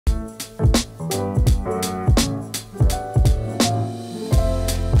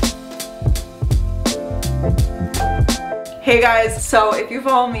Hey guys, so if you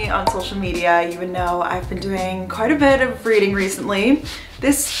follow me on social media, you would know I've been doing quite a bit of reading recently.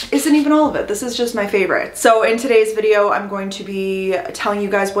 This isn't even all of it. This is just my favorite. So in today's video, I'm going to be telling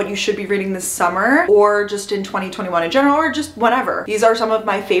you guys what you should be reading this summer or just in 2021 in general or just whenever. These are some of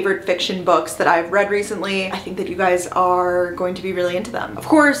my favorite fiction books that I've read recently. I think that you guys are going to be really into them. Of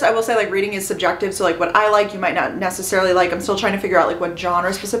course, I will say like reading is subjective. So like what I like, you might not necessarily like. I'm still trying to figure out like what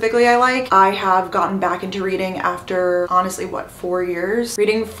genre specifically I like. I have gotten back into reading after honestly, what, 4 years?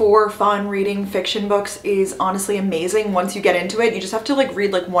 Reading for fun, reading fiction books is honestly amazing. Once you get into it, you just have to like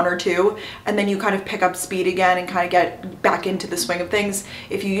read like 1 or 2 and then you kind of pick up speed again and kind of get back into the swing of things.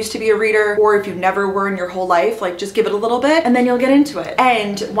 If you used to be a reader or if you never were in your whole life, like just give it a little bit and then you'll get into it.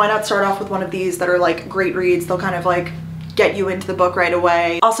 And why not start off with one of these that are like great reads? They'll kind of like get you into the book right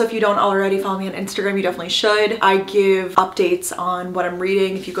away. Also, if you don't already follow me on Instagram, you definitely should. I give updates on what I'm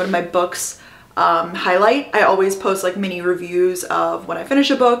reading. If you go to my books highlight, I always post like mini reviews of when I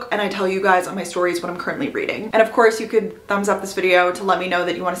finish a book and I tell you guys on my stories what I'm currently reading. And of course you could thumbs up this video to let me know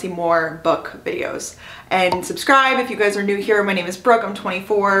that you want to see more book videos. And subscribe if you guys are new here. My name is Brooke, I'm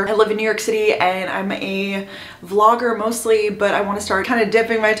 24. I live in New York City and I'm a vlogger mostly, but I want to start kind of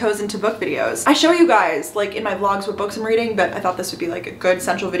dipping my toes into book videos. I show you guys like in my vlogs what books I'm reading, but I thought this would be like a good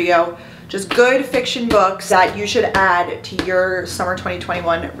central video. Just good fiction books that you should add to your summer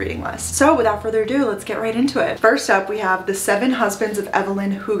 2021 reading list. So without further ado, let's get right into it. First up, we have The 7 Husbands of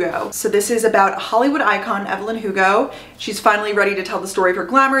Evelyn Hugo. So this is about Hollywood icon Evelyn Hugo. She's finally ready to tell the story of her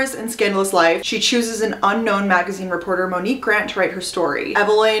glamorous and scandalous life. She chooses an unknown magazine reporter, Monique Grant, to write her story.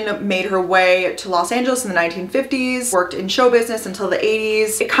 Evelyn made her way to Los Angeles in the 1950s, worked in show business until the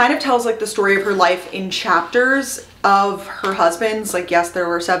 80s. It kind of tells like the story of her life in chapters of her husbands. Like, yes, there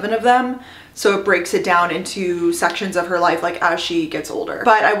were 7 of them. So it breaks it down into sections of her life like as she gets older.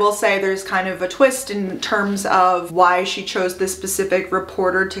 But I will say there's kind of a twist in terms of why she chose this specific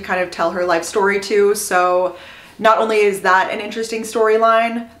reporter to kind of tell her life story to. So not only is that an interesting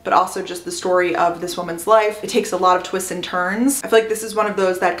storyline, but also just the story of this woman's life. It takes a lot of twists and turns. I feel like this is one of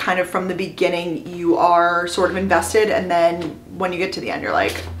those that kind of from the beginning you are sort of invested, and then when you get to the end you're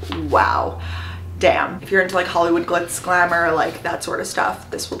like, wow. Damn. If you're into like Hollywood glitz, glamour, like that sort of stuff,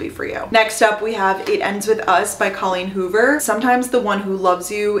 this will be for you. Next up, we have It Ends With Us by Colleen Hoover. Sometimes the one who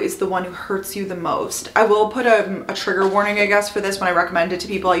loves you is the one who hurts you the most. I will put a trigger warning, I guess, for this when I recommend it to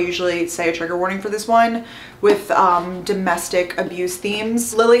people. I usually say a trigger warning for this one with domestic abuse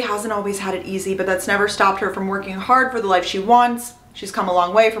themes. Lily hasn't always had it easy, but that's never stopped her from working hard for the life she wants. She's come a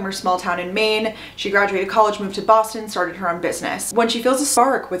long way from her small town in Maine. She graduated college, moved to Boston, started her own business. When she feels a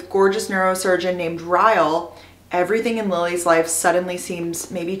spark with gorgeous neurosurgeon named Rachel, everything in Lily's life suddenly seems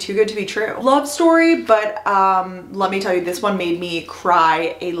maybe too good to be true. Love story, but let me tell you, this one made me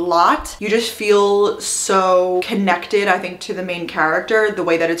cry a lot. You just feel so connected, I think, to the main character, the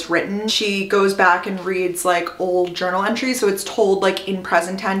way that it's written. She goes back and reads like old journal entries, so it's told like in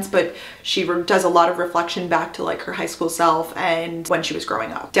present tense, but she does a lot of reflection back to like her high school self and when she was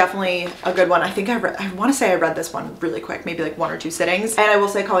growing up. Definitely a good one. I think I want to say I read this one really quick, maybe like 1 or 2 sittings. And I will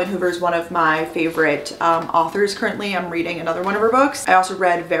say Colleen Hoover is one of my favorite authors currently. I'm reading another one of her books. I also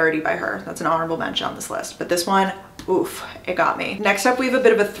read Verity by her. That's an honorable mention on this list, but this one, oof, it got me. Next up, we have a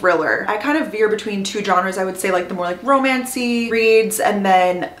bit of a thriller. I kind of veer between 2 genres. I would say like the more like romancy reads and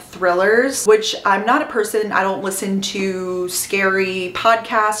then thrillers, which I'm not a person, I don't listen to scary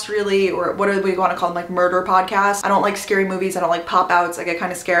podcasts really, or what do we want to call them, like murder podcasts. I don't like scary movies. I don't like pop outs. I get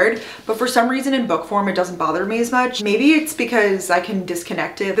kind of scared, but for some reason in book form, it doesn't bother me as much. Maybe it's because I can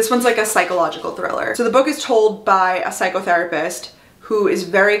disconnect it. This one's like a psychological thriller. So the book is told by a psychotherapist who is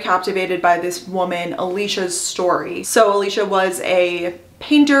very captivated by this woman, Alicia's story. So Alicia was a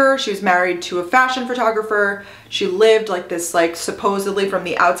painter. She was married to a fashion photographer. She lived like this, like supposedly from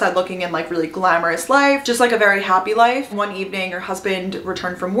the outside looking in, like really glamorous life, just like a very happy life. One evening, her husband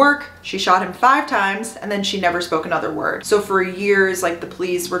returned from work. She shot him 5 times and then she never spoke another word. So for years, like the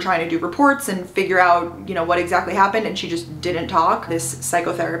police were trying to do reports and figure out, you know, what exactly happened, and she just didn't talk. This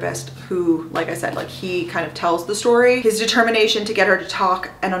psychotherapist who, like I said, like he kind of tells the story. His determination to get her to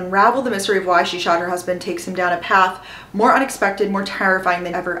talk and unravel the mystery of why she shot her husband takes him down a path more unexpected, more terrifying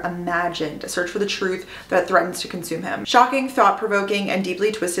than ever imagined. A search for the truth that threatens to consume him. Shocking, thought-provoking, and deeply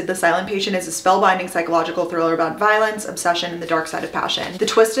twisted, The Silent Patient is a spellbinding psychological thriller about violence, obsession, and the dark side of passion. The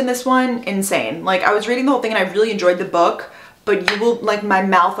twist in this one, insane. Like, I was reading the whole thing and I really enjoyed the book, but you will, like, my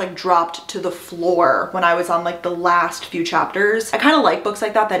mouth like dropped to the floor when I was on like the last few chapters. I kind of like books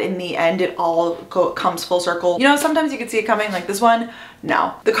like that, that in the end it all comes full circle. You know, sometimes you can see it coming, like this one,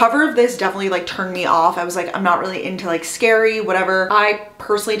 no. The cover of this definitely like turned me off. I was like, I'm not really into like scary, whatever. I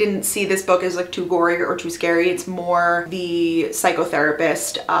personally didn't see this book as like too gory or too scary. It's more the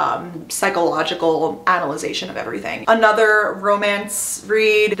psychotherapist, psychological analyzation of everything. Another romance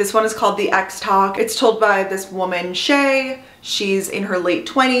read. This one is called The X Talk. It's told by this woman, Shay. She's in her late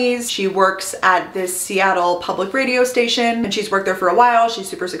 20s. She works at this Seattle public radio station and she's worked there for a while. She's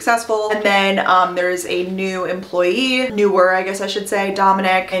super successful. And then there's a new employee, newer, I guess I should say,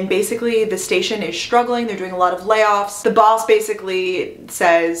 Dominic. And basically the station is struggling. They're doing a lot of layoffs. The boss basically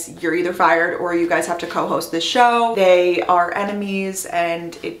says, you're either fired or you guys have to co-host this show. They are enemies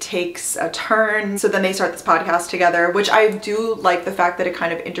and it takes a turn. So then they start this podcast together, which I do like the fact that it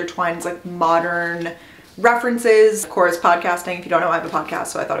kind of intertwines like modern references. Of course, podcasting, if you don't know, I have a podcast,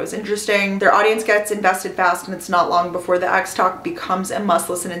 so I thought it was interesting. Their audience gets invested fast and it's not long before the X Talk becomes a must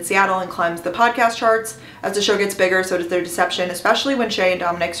listen in Seattle and climbs the podcast charts. As the show gets bigger, so does their deception, especially when Shay and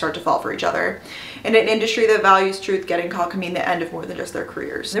Dominic start to fall for each other. In an industry that values truth, getting caught can mean the end of more than just their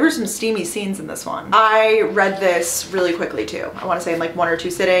careers. There were some steamy scenes in this one. I read this really quickly too. I want to say in like 1 or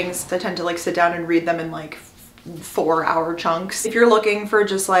 2 sittings. I tend to like sit down and read them in like 4-hour chunks. If you're looking for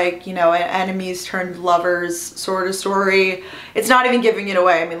just like, you know, an enemies turned lovers sort of story, it's not even giving it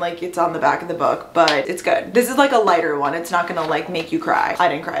away. I mean, like, it's on the back of the book, but it's good. This is like a lighter one. It's not gonna like make you cry. I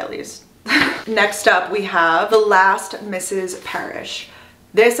didn't cry, at least. Next up, we have The Last Mrs. Parrish.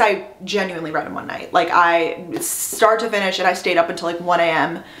 This I genuinely read in one night. Like, I start to finish and I stayed up until like 1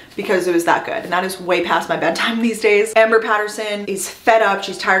 a.m. because it was that good, and that is way past my bedtime these days. Amber Patterson is fed up.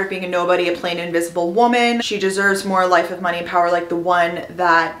 She's tired of being a nobody, a plain invisible woman. She deserves more life of money and power like the one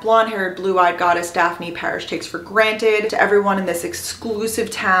that blonde-haired, blue-eyed goddess Daphne Parrish takes for granted. To everyone in this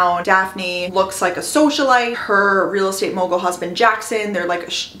exclusive town, Daphne looks like a socialite. Her real estate mogul husband Jackson, they're like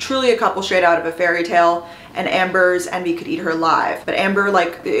truly a couple straight out of a fairy tale, and Amber's envy could eat her alive. But Amber like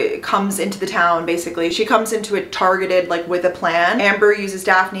comes into the town, basically. She comes into it targeted, like with a plan. Amber uses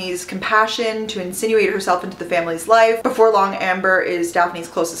Daphne's compassion to insinuate herself into the family's life. Before long, Amber is Daphne's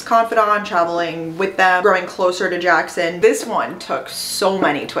closest confidant, traveling with them, growing closer to Jackson. This one took so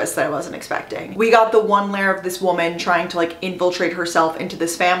many twists that I wasn't expecting. We got the one layer of this woman trying to like infiltrate herself into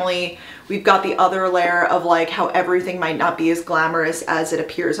this family. We've got the other layer of like how everything might not be as glamorous as it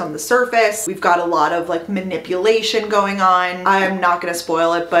appears on the surface. We've got a lot of like manipulation going on. I am not gonna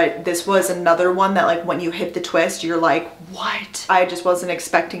spoil it, but this was another one that like when you hit the twist, you're like, what? I just wasn't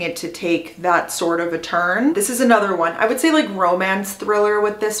expecting it to take that sort of a turn. This is another one. I would say like romance thriller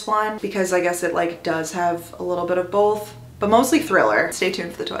with this one, because I guess it like does have a little bit of both, but mostly thriller. Stay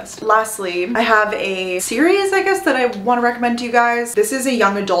tuned for the twist. Lastly, I have a series, I guess, that I want to recommend to you guys. This is a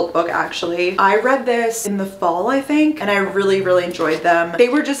young adult book, actually. I read this in the fall, I think, and I really, really enjoyed them. They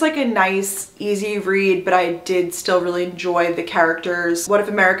were just like a nice, easy read, but I did still really enjoy the characters. What if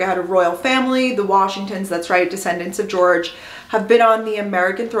America had a royal family? The Washingtons, that's right, descendants of George, have been on the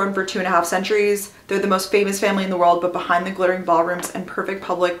American throne for 2.5 centuries. They're the most famous family in the world, but behind the glittering ballrooms and perfect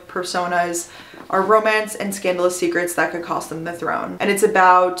public personas are romance and scandalous secrets that could cost them the throne. And it's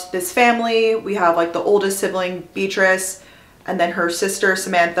about this family. We have like the oldest sibling, Beatrice, and then her sister,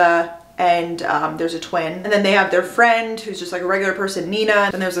 Samantha, and there's a twin. And then they have their friend who's just like a regular person,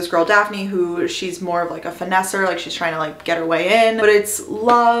 Nina. And there's this girl, Daphne, who she's more of like a finesser, like she's trying to like get her way in. But it's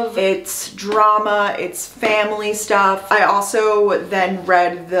love, it's drama, it's family stuff. I also then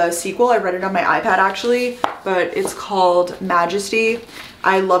read the sequel. I read it on my iPad actually, but it's called Majesty.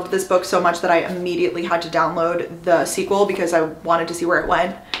 I loved this book so much that I immediately had to download the sequel because I wanted to see where it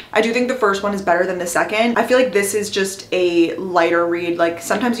went. I do think the first one is better than the second. I feel like this is just a lighter read. Like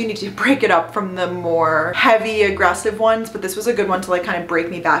sometimes you need to break it up from the more heavy, aggressive ones, but this was a good one to like kind of break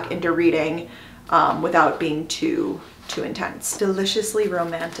me back into reading without being too intense. Deliciously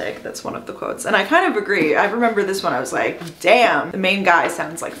romantic, that's one of the quotes, and I kind of agree. I remember this one, I was like, damn, the main guy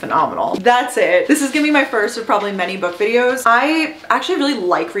sounds like phenomenal. That's it. This is gonna be my first of probably many book videos. I actually really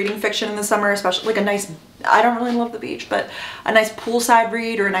like reading fiction in the summer, especially like a nice, I don't really love the beach, but a nice poolside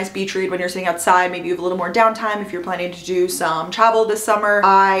read or a nice beach read when you're sitting outside. Maybe you have a little more downtime if you're planning to do some travel this summer.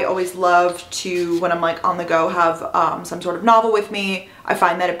 I always love to, when I'm like on the go, have some sort of novel with me. I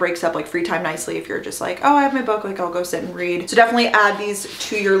find that it breaks up like free time nicely if you're just like, oh, I have my book, like I'll go sit and read. So definitely add these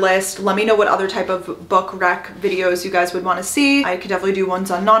to your list. Let me know what other type of book rec videos you guys would want to see. I could definitely do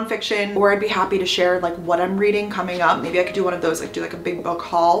ones on nonfiction, or I'd be happy to share like what I'm reading coming up. Maybe I could do one of those, like do like a big book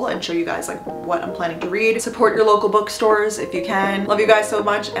haul and show you guys like what I'm planning to read. Support your local bookstores if you can. Love you guys so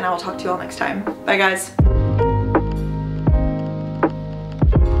much, and I will talk to you all next time. Bye guys.